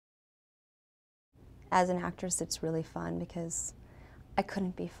As an actress, it's really fun because I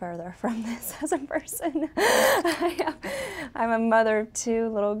couldn't be further from this as a person. I'm a mother of two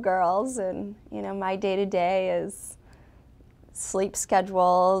little girls, and my day-to-day is sleep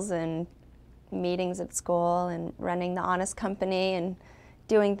schedules and meetings at school and running the Honest Company and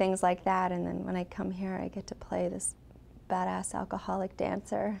doing things like that. And then when I come here, I get to play this badass alcoholic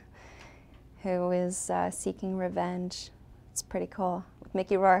dancer who is seeking revenge. It's pretty cool, with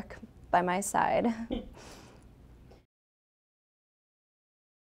Mickey Rourke by my side.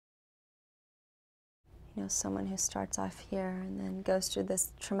 Someone who starts off here and then goes through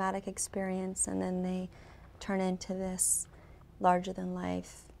this traumatic experience, and then they turn into this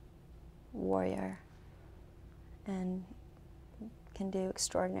larger-than-life warrior and can do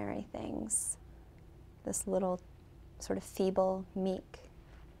extraordinary things. This little sort of feeble, meek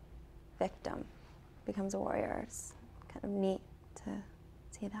victim becomes a warrior. It's kind of neat to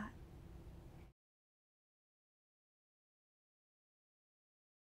see that.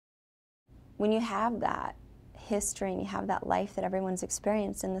 When you have that history and you have that life that everyone's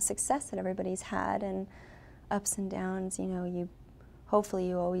experienced and the success that everybody's had and ups and downs, hopefully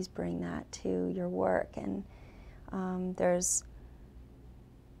you always bring that to your work. And there's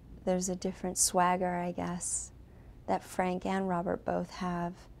a different swagger, I guess, that Frank and Robert both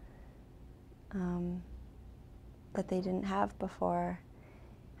have that they didn't have before.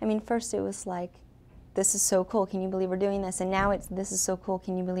 I mean, first it was like, this is so cool, can you believe we're doing this? And now it's, this is so cool,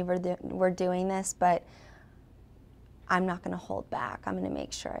 can you believe we're doing this? But I'm not going to hold back. I'm going to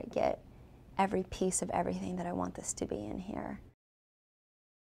make sure I get every piece of everything that I want this to be in here.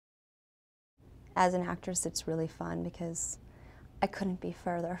 As an actress, it's really fun because I couldn't be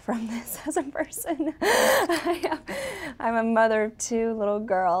further from this as a person. I'm a mother of two little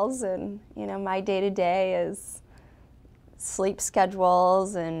girls, and my day-to-day is sleep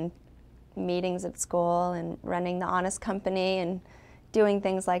schedules and meetings at school and running the Honest Company and doing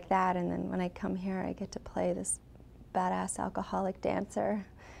things like that. And then when I come here, I get to play this badass alcoholic dancer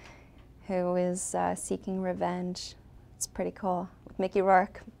who is seeking revenge. It's pretty cool, with Mickey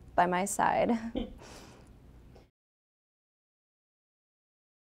Rourke by my side.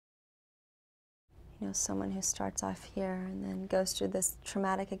 Someone who starts off here and then goes through this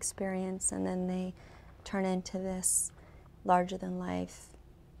traumatic experience, and then they turn into this larger-than-life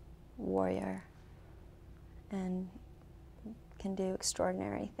warrior and can do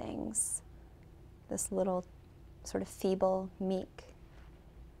extraordinary things. This little sort of feeble, meek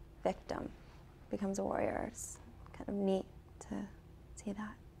victim becomes a warrior. It's kind of neat to see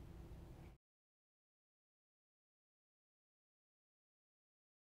that.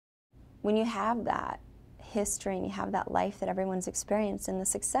 When you have that history and you have that life that everyone's experienced and the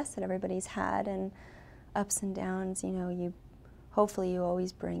success that everybody's had and ups and downs, hopefully you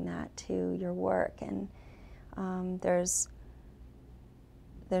always bring that to your work. And there's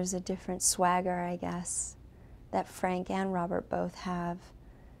a different swagger, I guess, that Frank and Robert both have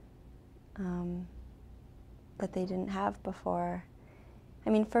that they didn't have before. I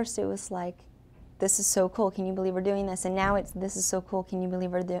mean, first it was like, this is so cool, can you believe we're doing this? And now it's, this is so cool, can you believe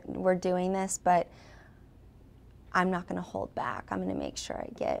we're doing this? But I'm not going to hold back. I'm going to make sure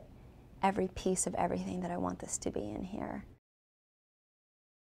I get every piece of everything that I want this to be in here.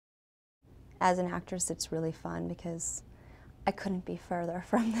 As an actress, it's really fun because I couldn't be further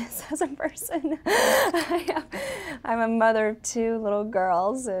from this as a person. I'm a mother of two little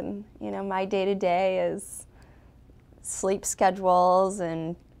girls, and my day-to-day is sleep schedules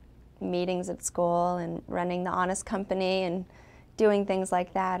and meetings at school and running the Honest Company and doing things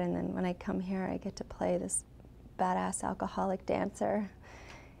like that. And then when I come here, I get to play this badass alcoholic dancer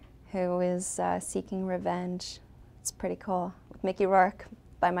who is seeking revenge. It's pretty cool, with Mickey Rourke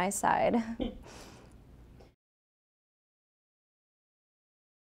by my side.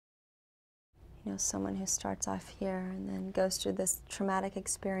 Someone who starts off here and then goes through this traumatic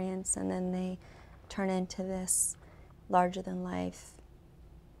experience, and then they turn into this larger-than-life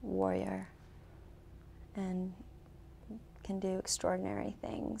warrior and can do extraordinary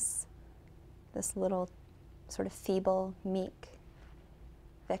things. This little sort of feeble, meek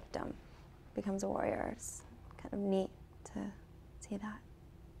victim becomes a warrior. It's kind of neat to see that.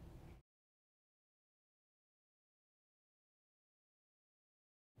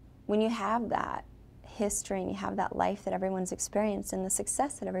 When you have that history and you have that life that everyone's experienced and the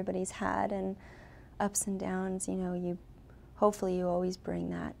success that everybody's had and ups and downs, hopefully you always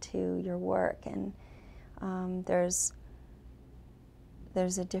bring that to your work. And there's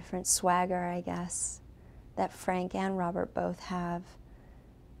a different swagger, I guess, that Frank and Robert both have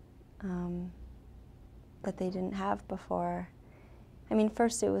that they didn't have before. I mean,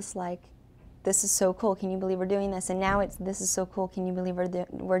 first it was like, this is so cool, can you believe we're doing this? And now it's, this is so cool, can you believe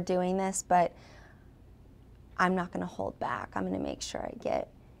we're doing this? But I'm not going to hold back. I'm going to make sure I get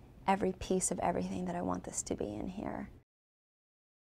every piece of everything that I want this to be in here.